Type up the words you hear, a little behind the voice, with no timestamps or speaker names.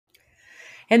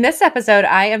In this episode,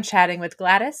 I am chatting with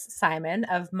Gladys Simon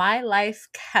of My Life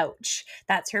Couch.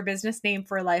 That's her business name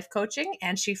for life coaching,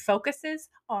 and she focuses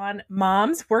on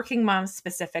moms, working moms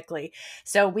specifically.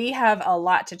 So we have a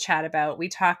lot to chat about. We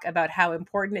talk about how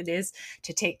important it is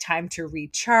to take time to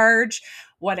recharge,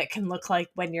 what it can look like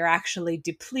when you're actually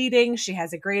depleting. She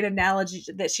has a great analogy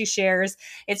that she shares.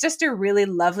 It's just a really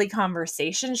lovely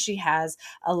conversation. She has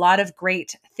a lot of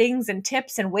great things and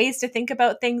tips and ways to think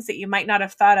about things that you might not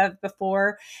have thought of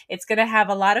before. It's going to have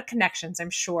a lot of connections, I'm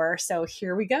sure. So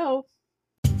here we go.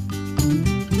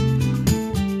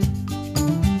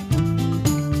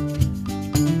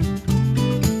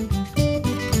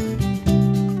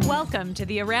 Welcome to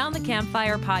the Around the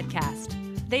Campfire podcast.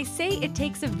 They say it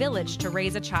takes a village to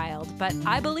raise a child, but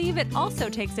I believe it also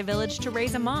takes a village to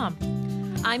raise a mom.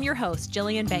 I'm your host,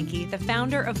 Jillian Benke, the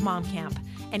founder of Mom Camp,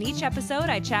 and each episode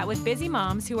I chat with busy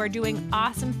moms who are doing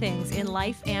awesome things in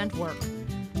life and work.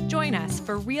 Join us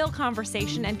for real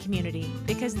conversation and community,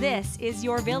 because this is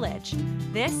your village.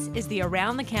 This is the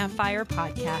Around the Campfire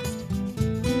podcast.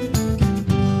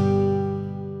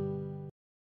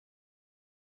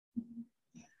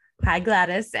 Hi,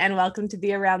 Gladys, and welcome to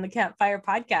the Around the Campfire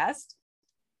podcast.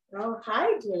 Oh,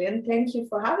 hi, Julian. Thank you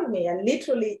for having me. I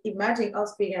literally imagine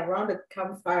us being around a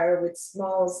campfire with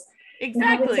s'mores.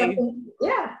 Exactly.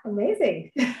 Yeah,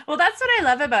 amazing. Well, that's what I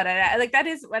love about it. That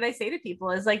is what I say to people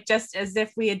is like, just as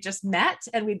if we had just met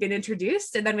and we'd been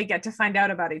introduced and then we get to find out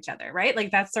about each other, right?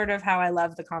 Like that's sort of how I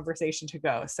love the conversation to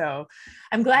go. So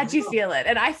I'm glad you feel it.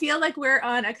 And I feel like we're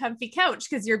on a comfy couch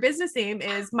because your business name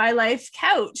is My Life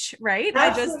Couch, right?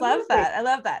 Absolutely. I just love that. I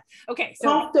love that. Okay. So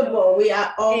comfortable. We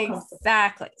are all comfortable.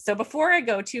 Exactly. So before I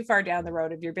go too far down the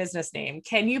road of your business name,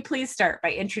 can you please start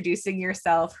by introducing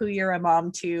yourself, who you're a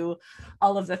mom to,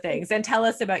 all of the things, and tell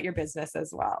us about your business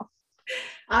as well.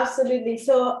 Absolutely.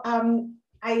 So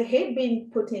I hate being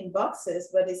put in boxes,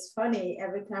 but it's funny,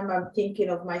 every time I'm thinking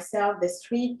of myself, there's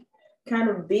three kind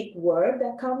of big words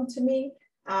that come to me.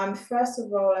 First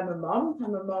of all, I'm a mom.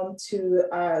 I'm a mom to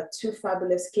two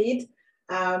fabulous kids.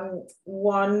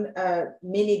 One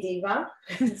mini diva.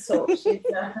 So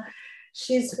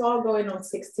she's 4 going on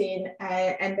 16,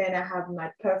 and then I have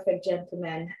my perfect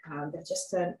gentleman that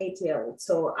just turned 8-year-old.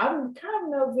 So I'm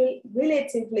kind of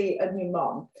relatively a new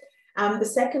mom. The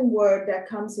second word that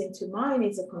comes into mind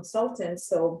is a consultant.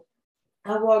 So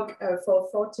I work for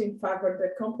a Fortune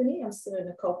 500 company. I'm still in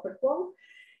the corporate world.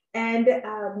 And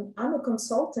I'm a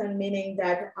consultant, meaning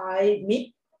that I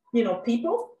meet,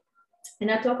 people, and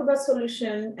I talk about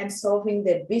solution and solving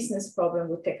their business problem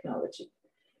with technology.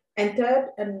 And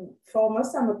third and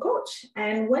foremost, I'm a coach.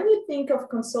 And when you think of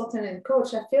consultant and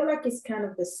coach, I feel like it's kind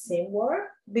of the same word,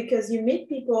 because you meet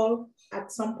people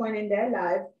at some point in their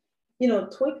life,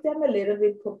 tweak them a little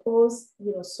bit, propose,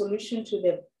 solution to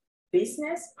their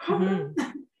business problem,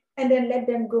 and then let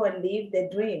them go and live their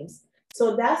dreams.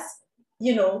 So that's,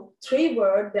 3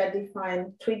 words that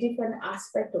define 3 different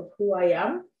aspects of who I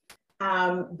am.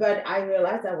 But I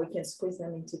realized that we can squeeze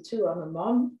them into 2. I'm a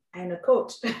mom and a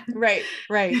coach. Right.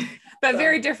 But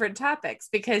very different topics,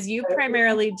 because you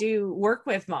primarily do work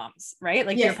with moms, right?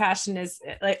 Like your passion is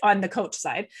like on the coach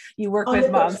side, you work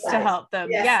with moms to help them.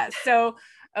 Yes. Yeah. So,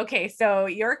 okay. So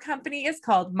your company is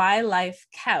called My Life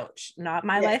Couch, not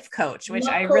My Life Coach, which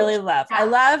I really love. I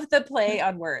love the play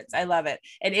on words. I love it.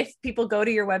 And if people go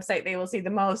to your website, they will see the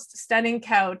most stunning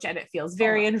couch, and it feels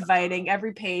very inviting.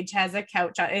 Every page has a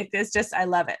couch on it. It's just, I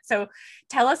love it. So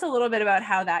tell us a little bit about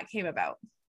how that came about.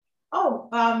 All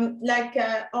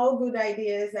good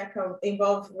ideas that can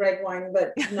involve red wine,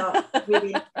 but not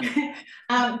really.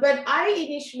 But I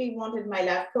initially wanted My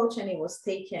Life Coach, and it was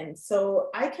taken. So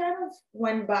I kind of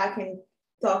went back and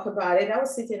talked about it. I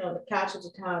was sitting on the couch at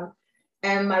the time,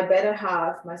 and my better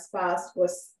half, my spouse,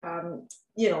 was,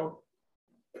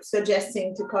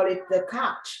 suggesting to call it the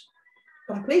couch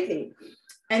completely.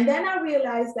 And then I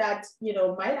realized that,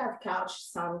 My Life Couch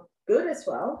sounds good as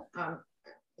well.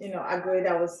 I agreed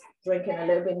I was drinking a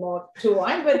little bit more to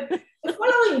wine, but the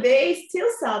following day it still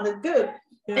sounded good.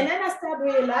 Yeah. And then I started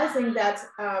realizing that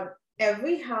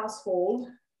every household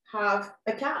have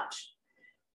a couch.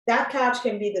 That couch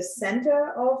can be the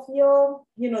center of your,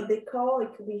 decor.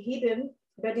 It could be hidden,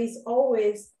 but it's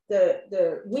always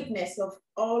the witness of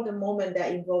all the moments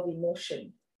that involve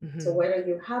emotion. Mm-hmm. So whether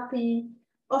you're happy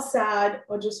or sad,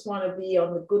 or just want to be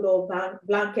on the good old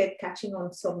blanket catching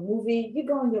on some movie, you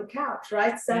go on your couch,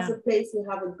 right? So that's a place you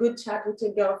have a good chat with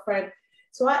your girlfriend.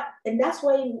 And that's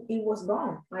why it was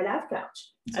born, My Life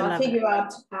Couch. So I figured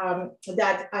out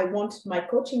that I want my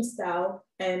coaching style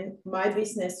and my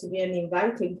business to be an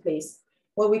inviting place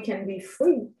where we can be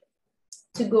free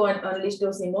to go and unleash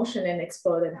those emotions and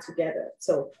explore them together.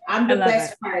 So I'm I the love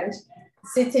best it. friend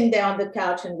sitting there on the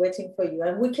couch and waiting for you.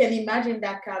 And we can imagine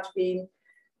that couch being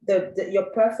your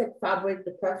perfect fabric,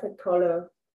 the perfect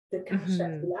color, the couch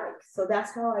that you like. So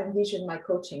that's how I envision my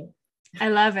coaching. I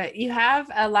love it. You have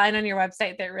a line on your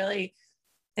website that really,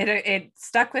 it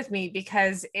stuck with me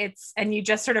because and you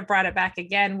just sort of brought it back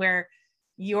again, where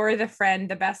you're the friend,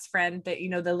 the best friend that,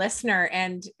 the listener.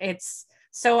 And it's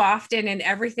so often in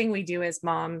everything we do as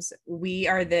moms, we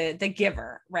are the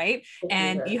giver, right?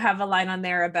 And you have a line on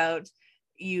there about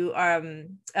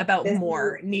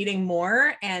needing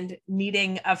more and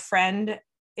needing a friend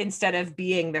instead of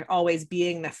always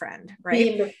being the friend, right?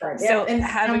 Being the friend. So yeah. And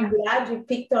I'm glad you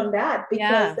picked on that,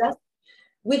 because that's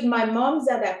with my moms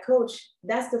that I coach,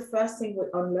 that's the first thing we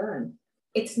unlearn.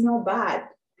 It's not bad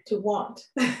to want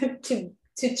to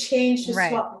change, to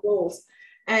swap roles.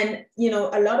 And,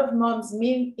 a lot of moms,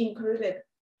 me included,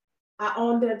 are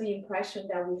under the impression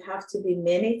that we have to be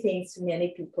many things to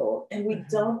many people. And we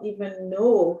don't even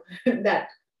know that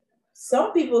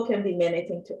some people can be many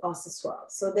things to us as well.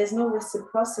 So there's no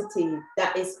reciprocity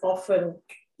that is often,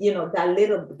 that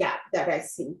little gap that I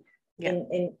see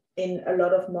in a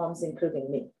lot of moms,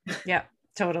 including me. Yeah,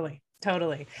 totally.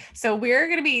 So we're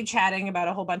going to be chatting about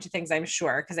a whole bunch of things, I'm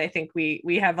sure, because I think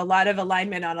we have a lot of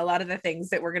alignment on a lot of the things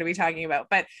that we're going to be talking about.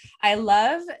 But I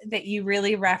love that you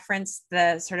really reference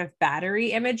the sort of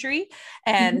battery imagery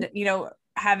and,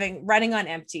 running on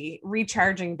empty,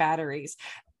 recharging batteries.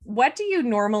 What do you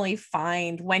normally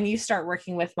find when you start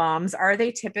working with moms? Are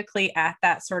they typically at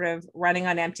that sort of running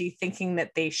on empty, thinking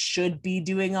that they should be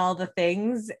doing all the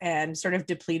things and sort of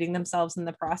depleting themselves in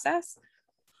the process?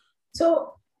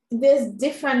 So there's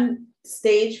different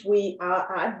stage we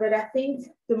are at, but I think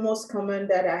the most common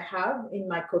that I have in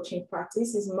my coaching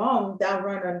practice is mom that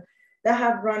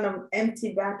have run on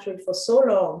empty battery for so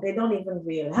long, they don't even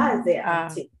realize they're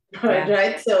empty,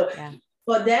 right? So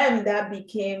for them, that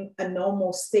became a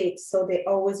normal state. So they're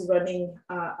always running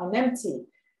on empty.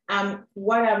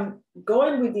 What I'm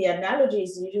going with the analogy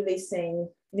is usually saying,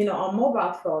 our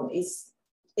mobile phone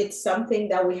it's something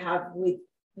that we have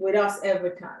with us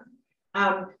every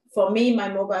time. For me, my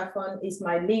mobile phone is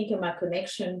my link and my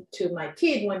connection to my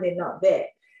kid when they're not there.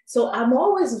 So I'm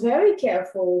always very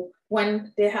careful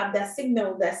when they have that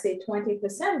signal that say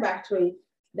 20% battery,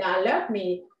 that alert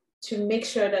me to make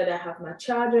sure that I have my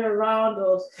charger around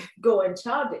or go and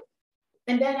charge it.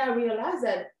 And then I realized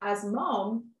that as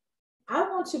mom, I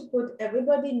want to put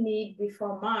everybody's need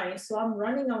before mine. So I'm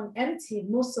running on empty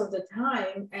most of the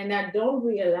time, and I don't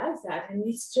realize that. And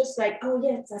it's just like, oh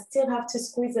yes, I still have to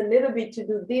squeeze a little bit to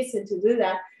do this and to do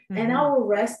that. And I will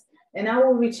rest and I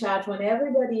will recharge when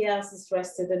everybody else is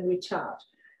rested and recharge.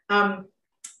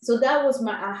 So that was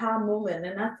my aha moment.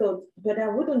 And I thought, but I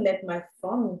wouldn't let my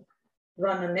phone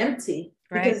run on empty,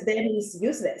 because then it's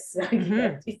useless.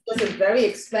 It's just a very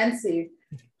expensive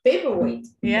paperweight.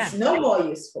 It's no more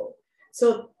useful.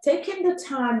 So taking the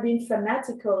time, being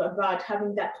fanatical about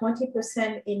having that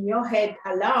 20% in your head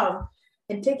alarm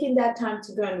and taking that time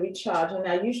to go and recharge. And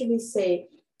I usually say,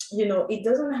 it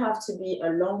doesn't have to be a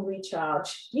long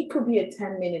recharge. It could be a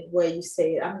 10-minute where you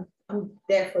say, I'm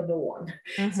there for no one.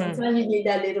 Sometimes you need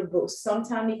that little boost.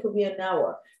 Sometimes it could be an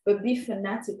hour, but be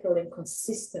fanatical and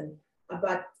consistent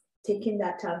about taking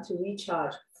that time to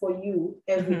recharge for you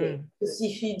every day. Because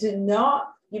if you do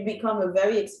not, you become a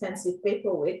very expensive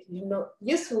paperweight, not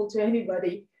useful to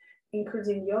anybody,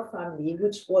 including your family,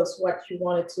 which was what you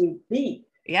wanted to be.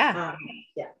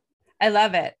 I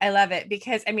love it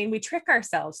because we trick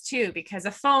ourselves too, because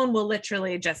a phone will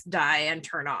literally just die and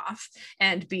turn off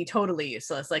and be totally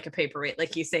useless, like a paperweight,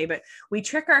 like you say, but we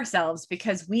trick ourselves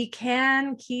because we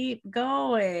can keep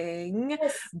going,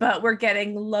 but we're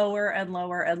getting lower and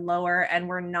lower and lower. And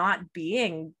we're not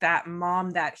being that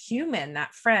mom, that human,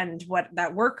 that friend,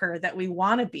 that worker that we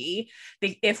want to be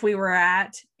if we were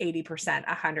at 80%,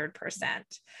 100%.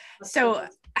 So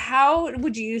how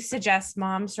would you suggest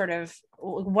moms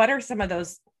what are some of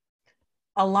those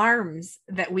alarms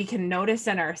that we can notice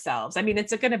in ourselves?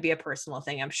 It's going to be a personal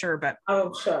thing, I'm sure, but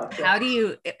how do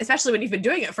you, especially when you've been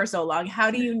doing it for so long, how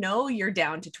do you know you're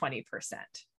down to 20%,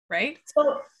 right?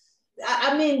 So,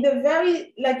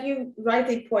 like you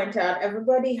rightly point out,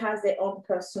 everybody has their own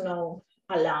personal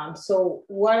alarm. So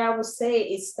what I would say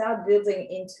is start building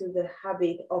into the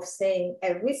habit of saying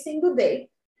every single day,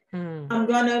 I'm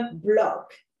going to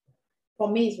block. For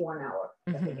me, it's 1 hour.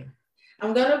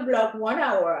 I'm going to block 1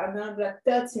 hour. I'm going to block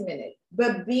 30 minutes,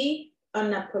 but be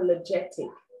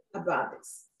unapologetic about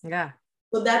this.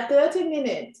 So that 30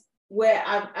 minutes where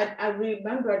I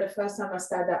remember the first time I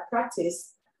started that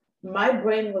practice, my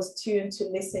brain was tuned to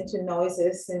listen to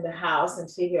noises in the house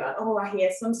and figure out, oh, I hear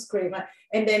some scream,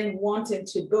 and then wanting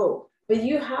to go. But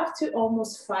you have to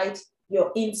almost fight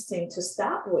your instinct to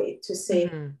start with, to say,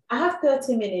 Mm-hmm. I have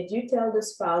 30 minutes. You tell the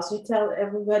spouse, you tell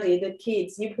everybody, the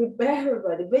kids, you prepare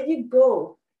everybody, but you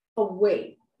go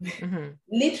away. Mm-hmm.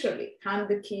 Literally hand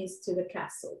the keys to the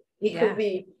castle. It Yeah. could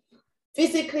be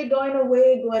physically going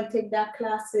away, go and take that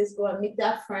classes, go and meet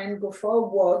that friend, go for a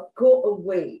walk, go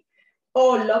away.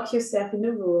 Or lock yourself in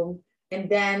the room and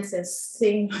dance and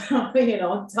sing,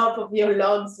 on top of your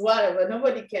lungs, whatever.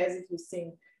 Nobody cares if you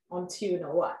sing on tune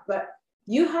or what. But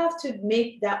you have to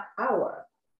make that hour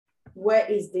where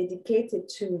it's dedicated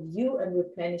to you and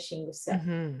replenishing yourself.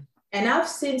 Mm-hmm. And I've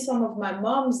seen some of my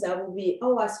moms that will be,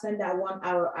 oh, I spend that 1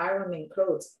 hour ironing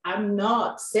clothes. I'm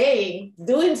not saying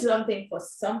doing something for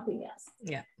something else.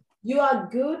 Yeah. You are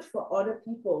good for other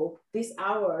people. This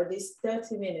hour, this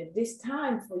 30 minutes, this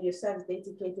time for yourself is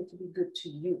dedicated to be good to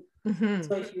you. Mm-hmm.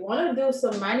 So if you want to do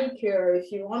some manicure,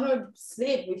 if you want to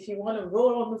sleep, if you want to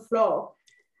roll on the floor,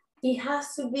 it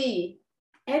has to be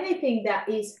anything that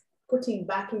is putting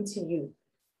back into you.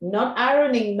 Not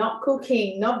ironing, not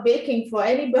cooking, not baking for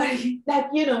anybody.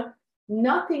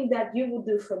 Nothing that you will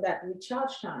do for that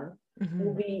recharge time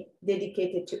will be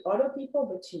dedicated to other people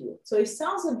but to you. So it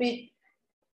sounds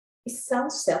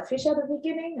selfish at the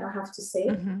beginning, I have to say.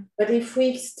 Mm-hmm. But if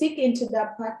we stick into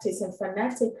that practice and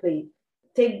fanatically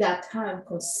take that time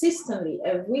consistently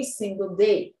every single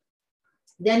day,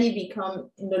 then it becomes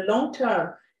in the long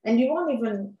term, and you won't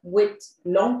even wait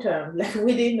long term, like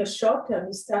within the short term,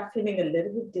 you start feeling a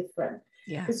little bit different.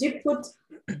 Yeah. Because you put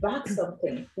back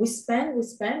something. We spend,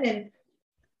 and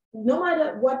no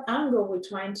matter what angle we're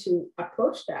trying to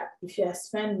approach that, if you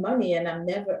spend money and I'm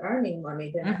never earning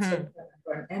money, then at some point I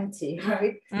burn empty,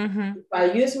 right? Mm-hmm. If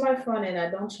I use my phone and I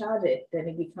don't charge it, then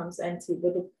it becomes empty.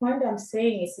 But the point I'm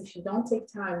saying is if you don't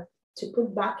take time to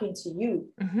put back into you,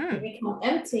 you become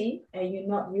empty and you're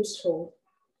not useful.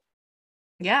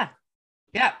 Yeah.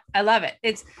 Yeah. I love it.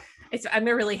 I'm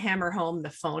gonna really hammer home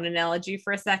the phone analogy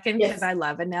for a second because I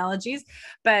love analogies,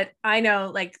 but I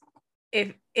know like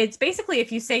if it's basically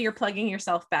if you say you're plugging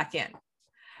yourself back in,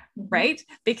 right?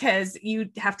 Because you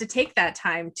have to take that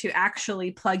time to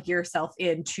actually plug yourself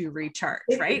in to recharge,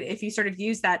 right? If you sort of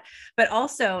use that, but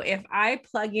also if I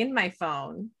plug in my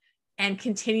phone and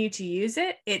continue to use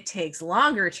it, it takes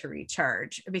longer to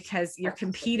recharge because you're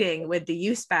competing with the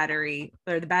use battery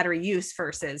or the battery use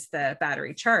versus the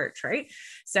battery charge, right?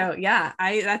 So yeah,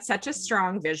 that's such a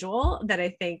strong visual that I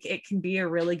think it can be a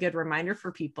really good reminder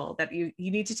for people that you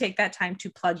need to take that time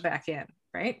to plug back in,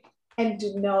 right? And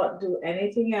do not do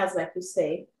anything else, like you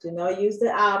say. Do not use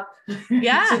the app.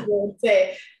 Yeah. To go and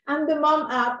say, I'm the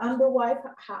mom app, I'm the wife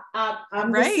app,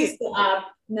 I'm the sister app.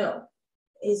 No,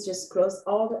 it's just close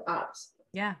all the apps.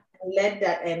 Yeah. And let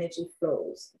that energy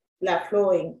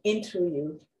flowing into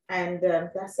you. And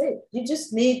that's it. You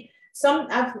just need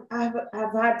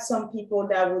I've had some people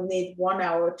that will need 1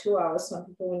 hour, 2 hours. Some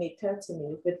people will need 30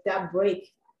 minutes, but that break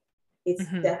is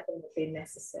definitely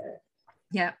necessary.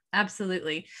 Yeah,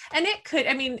 absolutely. And it could,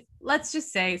 I mean, let's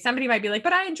just say somebody might be like,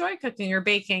 but I enjoy cooking or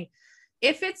baking.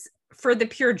 If it's for the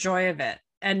pure joy of it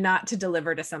and not to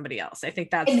deliver to somebody else, I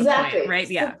think that's exactly the point, right?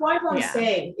 The point I'm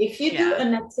saying. If you do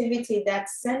an activity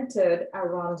that's centered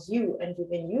around you and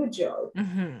giving you joy,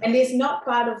 and it's not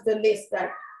part of the list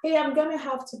that, hey, I'm going to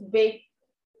have to bake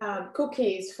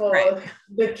cookies for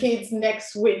the kids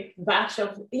next week, batch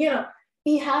of,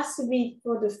 it has to be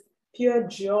for the pure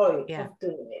joy of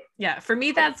doing it. Yeah. For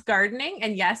me, that's gardening.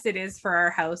 And yes, it is for our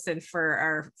house and for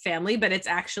our family, but it's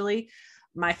actually,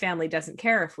 my family doesn't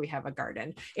care if we have a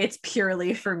garden. It's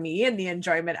purely for me and the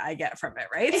enjoyment I get from it.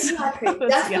 Right. Exactly. So,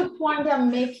 that's the point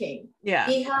I'm making. Yeah.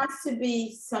 It has to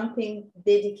be something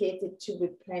dedicated to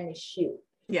replenish you.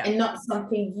 Yeah. And not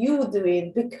something you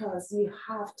doing because you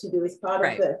have to do. It's part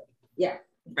of the,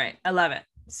 Right. I love it.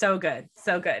 So good.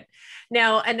 So good.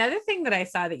 Now, another thing that I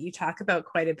saw that you talk about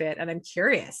quite a bit, and I'm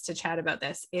curious to chat about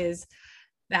this, is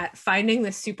that finding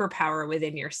the superpower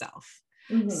within yourself.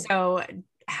 So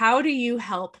how do you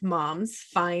help moms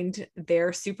find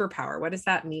their superpower? What does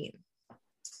that mean?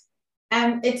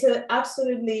 It's an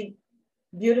absolutely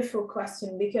beautiful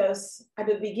question, because at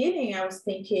the beginning I was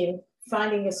thinking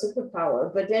finding a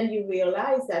superpower, but then you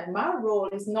realize that my role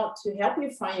is not to help you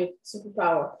find your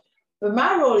superpower, but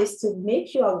my role is to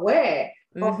make you aware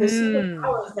of the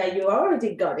superpowers that you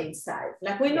already got inside.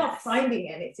 Like, we're not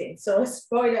finding anything. So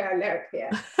spoiler alert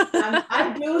here.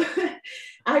 I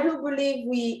do believe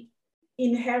we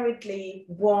inherently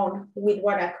born with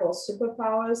what I call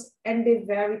superpowers, and they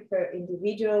vary per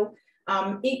individual.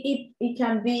 It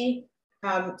can be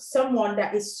someone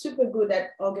that is super good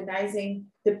at organizing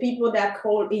the people that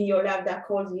call in your life, that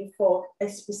calls you for a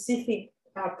specific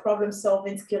problem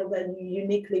solving skill that you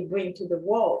uniquely bring to the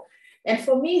world. And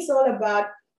for me, it's all about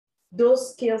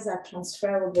those skills are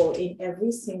transferable in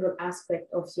every single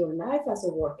aspect of your life as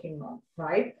a working mom,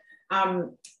 right?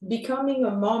 Becoming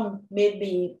a mom may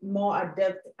be more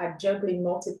adept at juggling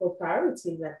multiple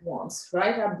priorities at once,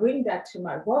 right? I bring that to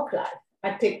my work life.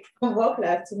 I take my work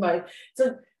life to my,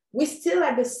 so we're still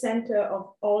at the center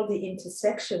of all the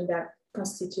intersection that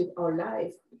constitute our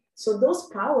life. So those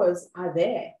powers are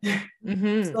there.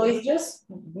 Mm-hmm. So it's just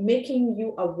making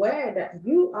you aware that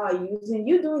you are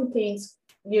you're doing things,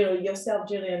 yourself,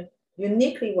 Jillian,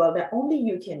 uniquely well that only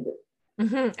you can do.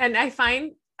 Mm-hmm. And I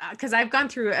find, because I've gone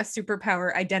through a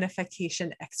superpower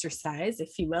identification exercise,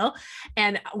 if you will.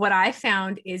 And what I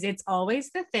found is it's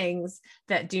always the things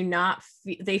that do not,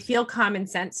 they feel common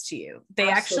sense to you. They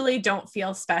actually don't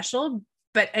feel special,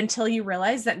 but until you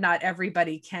realize that not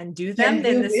everybody can do them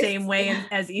in the same way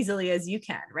as easily as you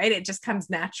can, right? It just comes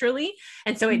naturally.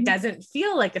 And so it doesn't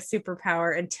feel like a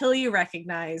superpower until you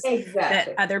recognize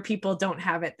that other people don't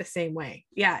have it the same way.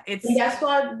 Yeah. And that's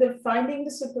why the finding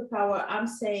the superpower, I'm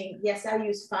saying, yes, I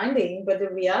use finding, but the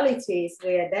reality is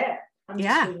they're there. I'm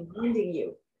just reminding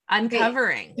you.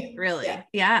 Uncovering, really.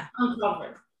 Yeah.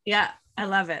 Uncovering. Yeah. I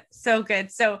love it. So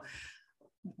good. So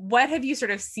what have you sort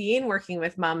of seen working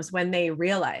with moms when they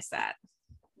realize that?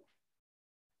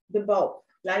 The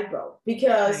light bulb,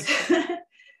 because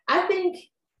I think,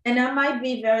 and I might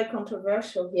be very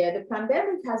controversial here, the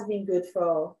pandemic has been good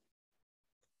for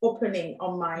opening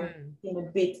our mind in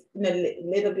a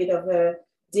little bit of a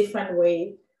different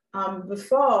way.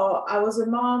 Before, I was a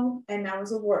mom and I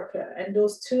was a worker, and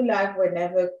those two lives were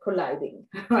never colliding,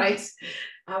 right?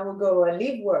 I would go and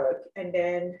leave work, and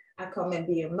then I come and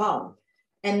be a mom.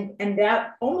 And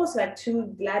they're almost like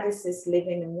two Gladyses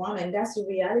living in one. And that's the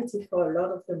reality for a lot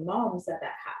of the moms that I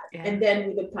had. Yeah. And then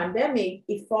with the pandemic,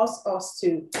 it forced us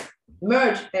to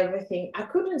merge everything. I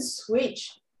couldn't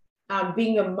switch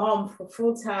being a mom for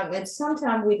full time. And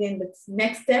sometime within the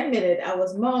next 10 minutes, I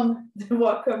was mom,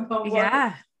 worker, mom, worker.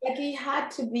 Yeah. Like it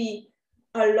had to be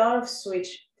a lot of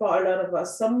switch for a lot of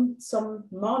us. Some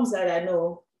moms that I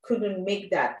know couldn't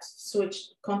make that switch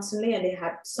constantly, and they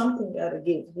had something there to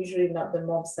give, usually not the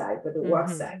mom side, but the work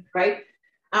side, right?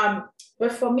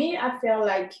 But for me, I felt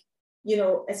like,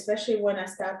 especially when I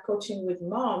start coaching with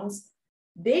moms,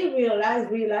 they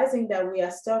realizing that we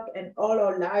are stuck and all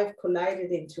our life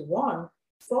collided into one,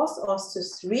 forced us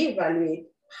to reevaluate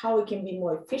how we can be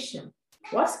more efficient.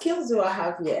 What skills do I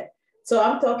have here? So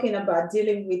I'm talking about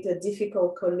dealing with a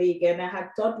difficult colleague, and I had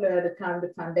toddler at the time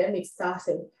the pandemic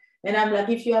started. And I'm like,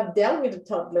 if you have dealt with a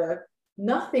toddler,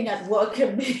 nothing at work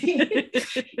can be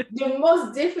the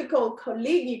most difficult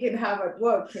colleague you can have at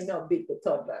work cannot beat the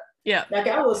toddler. Yeah. Like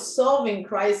I was solving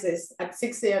crisis at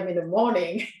 6 a.m. in the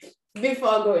morning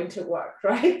before going to work,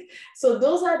 right? So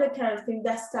those are the kind of things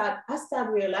that I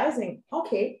start realizing,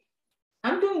 okay,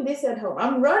 I'm doing this at home.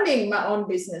 I'm running my own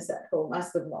business at home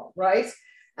as the mom, right?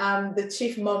 The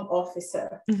chief mom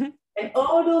officer. And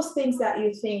all those things that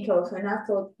you think of. And I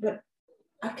thought, but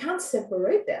I can't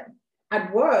separate them.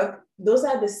 At work, those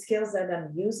are the skills that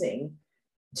I'm using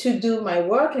to do my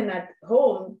work, and at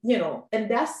home, and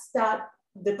that's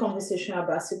the conversation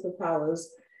about superpowers.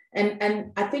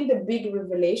 And I think the big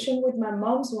revelation with my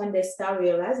moms when they start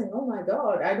realizing, oh my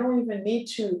God, I don't even need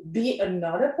to be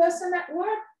another person at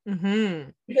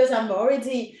work because I'm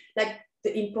already like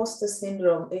the imposter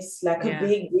syndrome is like a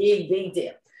big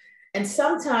deal. And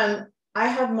sometimes I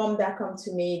have moms that come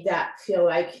to me that feel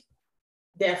like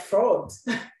they're frauds.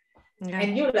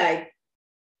 And you're like,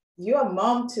 you're a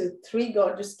mom to 3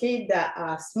 gorgeous kids that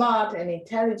are smart and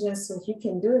intelligent, so you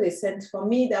can do this. And for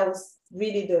me, that was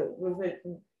really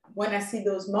when I see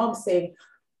those moms saying,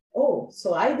 oh,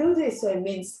 so I do this, so it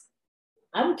means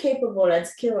I'm capable and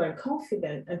skilled and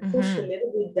confident, and push a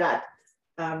little bit that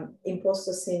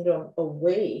imposter syndrome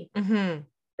away.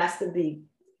 That's the big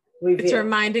reveal. It's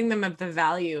reminding them of the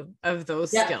value of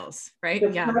those skills, right? The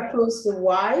purpose, the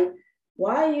why.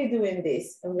 Why are you doing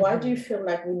this? And why do you feel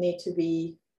like we need to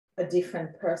be a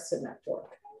different person at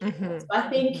work? So I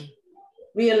think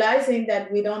realizing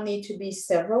that we don't need to be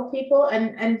several people,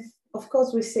 and of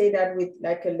course we say that with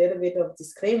like a little bit of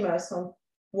disclaimer, some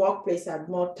workplaces are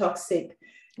more toxic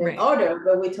than others,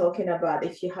 but we're talking about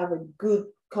if you have a good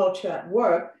culture at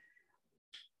work,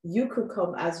 you could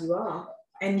come as you are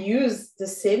and use the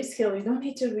same skill. You don't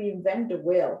need to reinvent the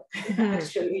wheel,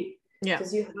 actually.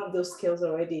 Because you have those skills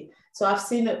already. So I've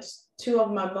seen 2 of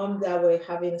my moms that were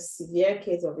having a severe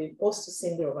case of imposter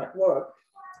syndrome at work,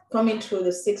 coming through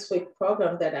the 6-week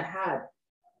program that I had.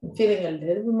 feeling a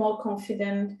little bit more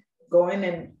confident, going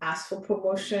and ask for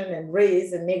promotion and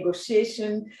raise and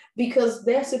negotiation, because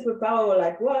their superpower were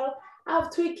like, well, I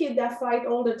have three kids that fight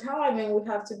all the time and we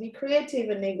have to be creative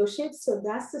and negotiate. So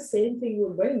that's the same thing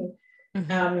we bring.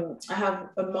 I have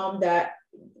a mom that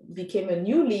became a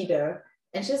new leader,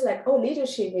 and she's like, oh,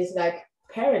 leadership is like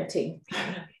parenting.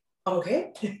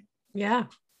 Okay. Yeah.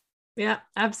 Yeah,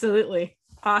 absolutely.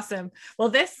 Awesome. Well,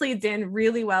 this leads in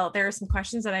really well. There are some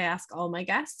questions that I ask all my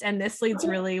guests, and this leads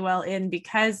really well in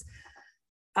because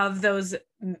of those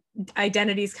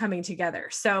identities coming together.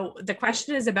 So the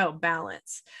question is about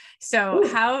balance. So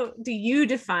how do you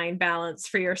define balance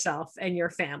for yourself and your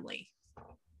family?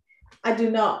 I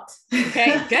do not.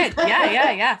 Okay, good.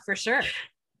 Yeah, for sure.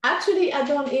 Actually, I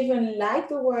don't even like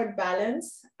the word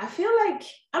balance. I feel like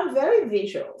I'm very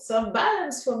visual. So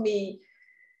balance for me,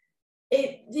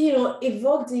 it,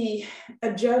 evoked a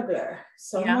juggler,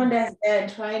 someone that's there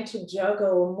trying to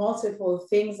juggle multiple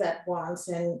things at once,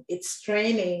 and it's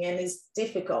straining and it's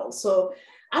difficult. So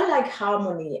I like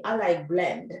harmony, I like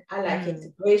blend, I like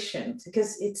integration,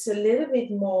 because it's a little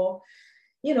bit more,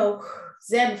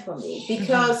 zen for me,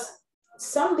 because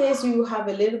some days you have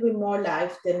a little bit more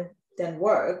life than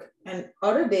work, and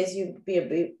other days you be a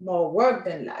bit more work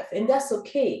than life, and that's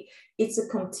okay. It's a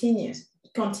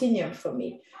continuum for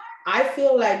me. I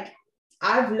feel like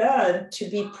I've learned to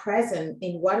be present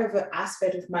in whatever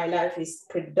aspect of my life is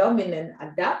predominant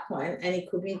at that point, and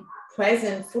it could be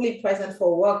fully present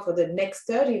for work for the next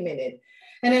 30 minutes,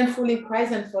 and then fully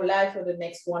present for life for the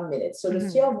next 1 minute. So the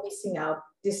fear of missing out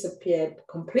disappeared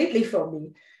completely from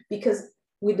me, because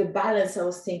with the balance, I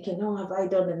was thinking, oh, have I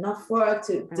done enough work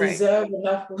to deserve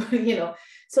enough,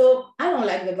 So I don't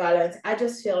like the balance. I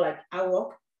just feel like I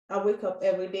wake up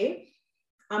every day.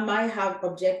 I might have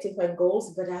objectives and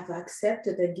goals, but I've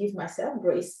accepted and give myself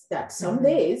grace that some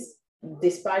days,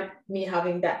 despite me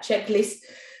having that checklist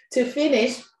to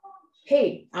finish,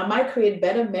 hey, I might create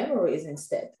better memories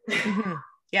instead.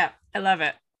 Yeah, I love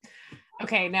it.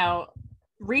 Okay, now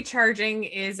recharging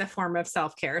is a form of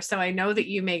self-care. So I know that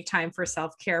you make time for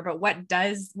self-care, but what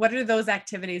do those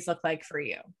activities look like for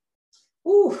you?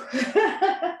 Ooh.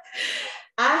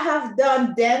 I have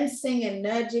done dancing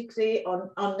energically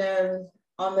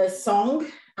on a song.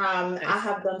 Nice. I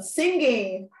have done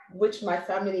singing, which my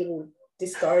family will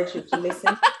discourage you to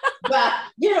listen. But,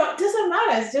 it doesn't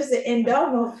matter. It's just the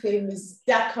endorphins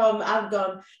that come. I've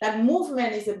done, like,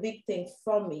 movement is a big thing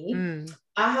for me.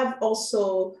 I have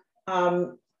also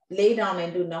lay down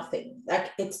and do nothing.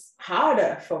 Like, it's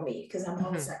harder for me because I'm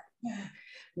always like,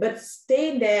 but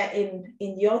staying there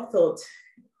in your thoughts,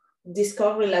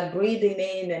 discovering, like, breathing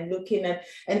in and looking at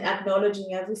and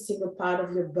acknowledging every single part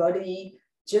of your body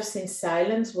just in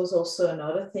silence was also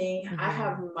another thing. I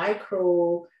have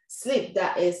micro sleep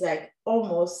that is like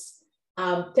almost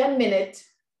 10 minutes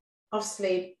of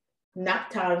sleep, nap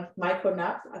time, micro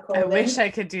nap. I wish I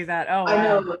could do that. Oh, wow. I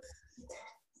know.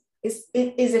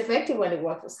 It is effective when it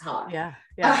works hard. Yeah.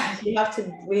 You have to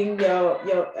bring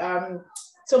your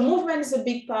so movement is a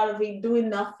big part of it. Doing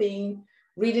nothing,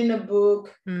 reading a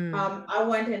book. I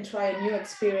went and tried a new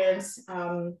experience.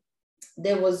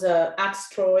 There was a axe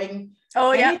throwing.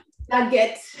 Oh, yeah. I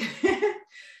get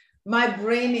my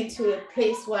brain into a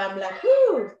place where I'm like,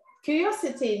 ooh,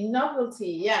 curiosity,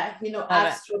 novelty. Yeah,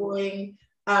 axe throwing,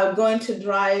 going to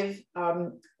drive,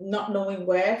 not knowing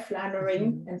where,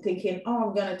 floundering and thinking, oh,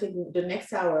 I'm going to take the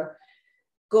next hour,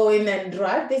 go in and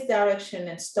drive this direction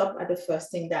and stop at the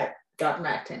first thing that got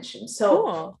my attention. So,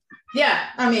 cool. Yeah,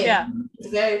 I mean, it's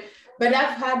very... But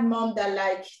I've had mom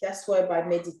that's why by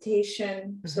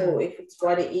meditation. So if it's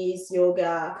what it is,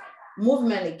 yoga,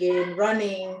 movement again,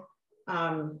 running,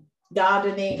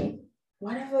 gardening,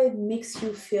 whatever it makes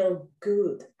you feel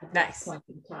good at that point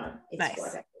in time. It's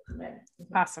what I recommend.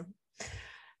 Awesome.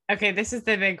 Okay, this is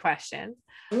the big question.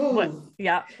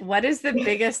 What is the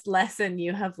biggest lesson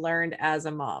you have learned as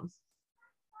a mom?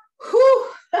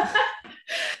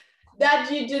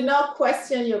 That you do not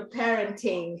question your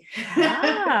parenting.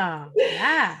 Yeah.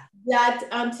 That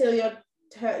until your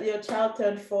child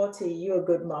turned 40, you're a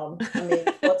good mom. I mean,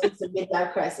 40 is a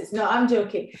midlife crisis. No, I'm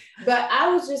joking. But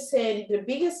I was just saying the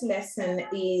biggest lesson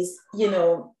is,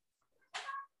 you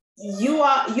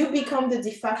become the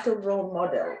de facto role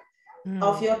model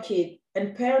of your kid.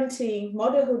 And parenting,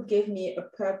 motherhood gave me a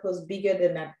purpose bigger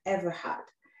than I've ever had.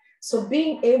 So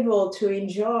being able to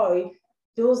enjoy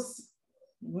those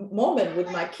moment with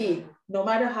my kid, no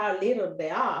matter how little they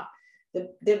are,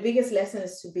 the biggest lesson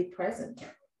is to be present.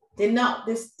 They're not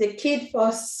the kid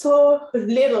for so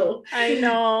little. I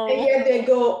know. And yet they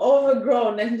go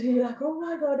overgrown and you're like, oh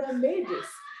my God, I made this.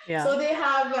 Yeah. So they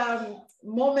have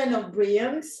moment of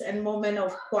brilliance and moment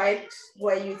of quiet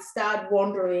where you start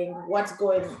wondering what's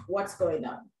going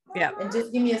on. Yeah. And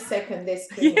just give me a second, they're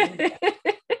screaming.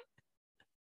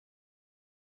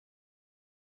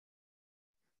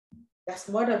 That's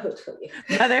motherhood for you.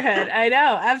 Motherhood. I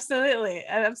know. Absolutely.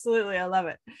 Absolutely. I love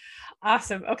it.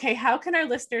 Awesome. Okay. How can our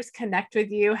listeners connect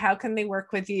with you? How can they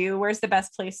work with you? Where's the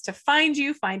best place to find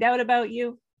you, find out about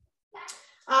you?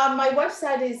 My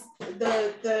website is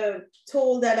the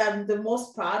tool that I'm the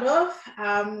most proud of.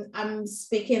 I'm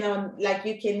speaking on, like,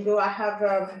 you can go, I have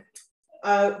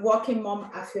a working mom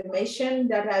affirmation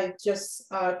that I just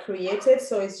created.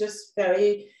 So it's just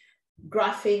very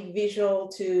graphic, visual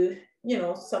to,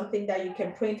 something that you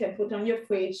can print and put on your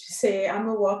fridge. Say, I'm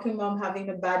a working mom having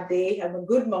a bad day. I'm a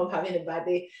good mom having a bad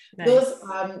day. Nice. Those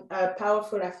are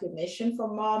powerful affirmation for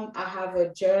mom. I have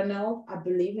a journal. I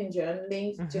believe in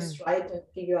journaling. Mm-hmm. Just write and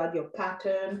figure out your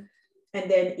pattern. And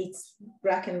then it's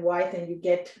black and white and you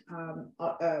get,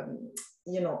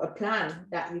 a plan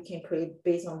that you can create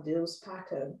based on those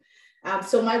patterns.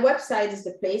 So my website is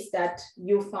the place that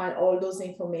you'll find all those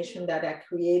information that I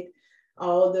create,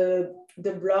 all the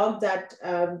blog that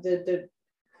the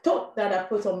thought that I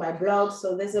put on my blog.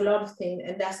 So there's a lot of things,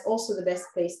 and that's also the best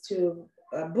place to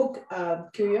book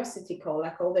curiosity call. I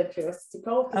call them curiosity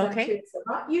call because I'm curious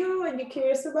about you and you're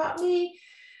curious about me.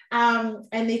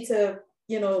 And it's a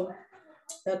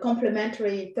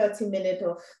complimentary 30-minute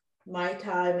of my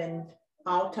time and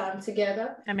our time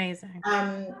together. Amazing.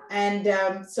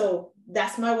 So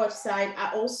that's my website.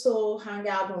 I also hang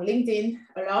out on LinkedIn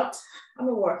a lot. I'm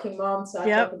a working mom, so I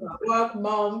talk about work,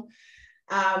 mom,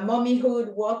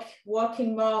 mommyhood,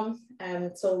 working mom.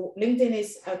 So LinkedIn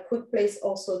is a quick place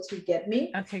also to get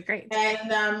me. Okay, great.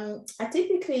 And I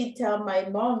typically tell my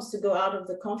moms to go out of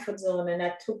the comfort zone, and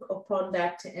I took upon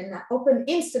that and I opened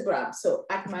Instagram. So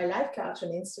at My Life Couch on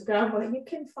Instagram, where you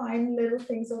can find little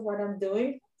things of what I'm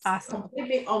doing. Awesome.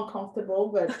 Completely uncomfortable,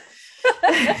 but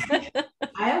I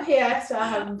am here. So I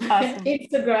have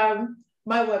Instagram,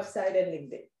 my website, and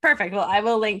LinkedIn. Perfect. Well, I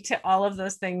will link to all of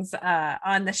those things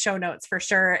on the show notes for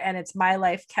sure. And it's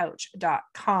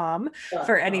mylifecouch.com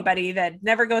for anybody that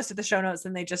never goes to the show notes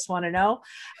and they just want to know.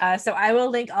 So I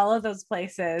will link all of those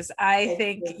places. I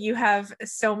think you have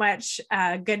so much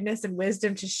goodness and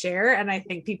wisdom to share. And I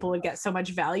think people would get so much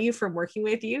value from working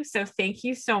with you. So thank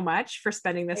you so much for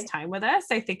spending this time with us.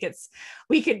 I think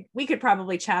we could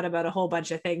probably chat about a whole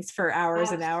bunch of things for hours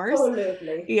and hours.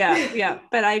 Absolutely. Yeah.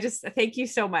 But I just thank you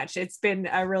so much. It's been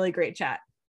a really great chat.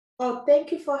 Oh,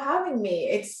 thank you for having me.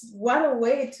 It's what a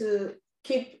way to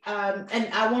keep, and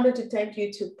I wanted to thank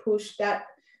you to push that,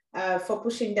 for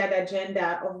pushing that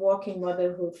agenda of working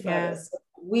motherhood further. So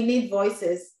we need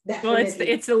voices. Definitely. Well,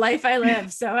 it's the life I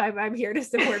live. So I'm here to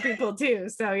support people too.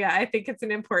 So yeah, I think it's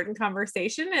an important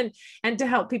conversation and to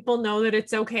help people know that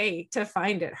it's okay to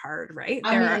find it hard, right?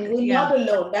 We're not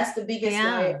alone. That's the biggest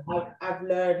lie I've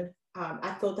learned.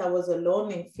 I thought I was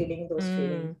alone in feeling those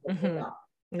feelings. Mm-hmm.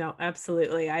 No,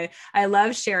 absolutely. I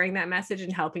love sharing that message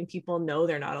and helping people know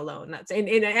they're not alone. That's in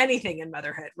anything in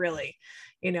motherhood, really.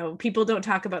 People don't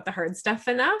talk about the hard stuff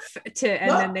enough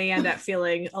then they end up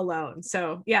feeling alone.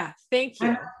 So yeah, thank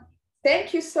you.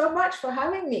 Thank you so much for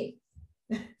having me.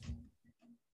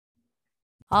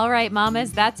 All right,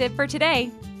 mamas, that's it for today.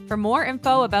 For more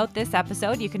info about this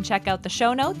episode, you can check out the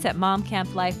show notes at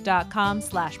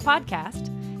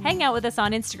momcamplife.com/podcast. Hang out with us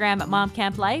on Instagram at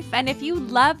momcamplife. And if you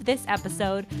love this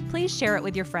episode, please share it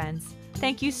with your friends.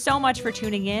 Thank you so much for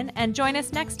tuning in and join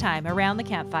us next time around the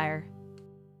campfire.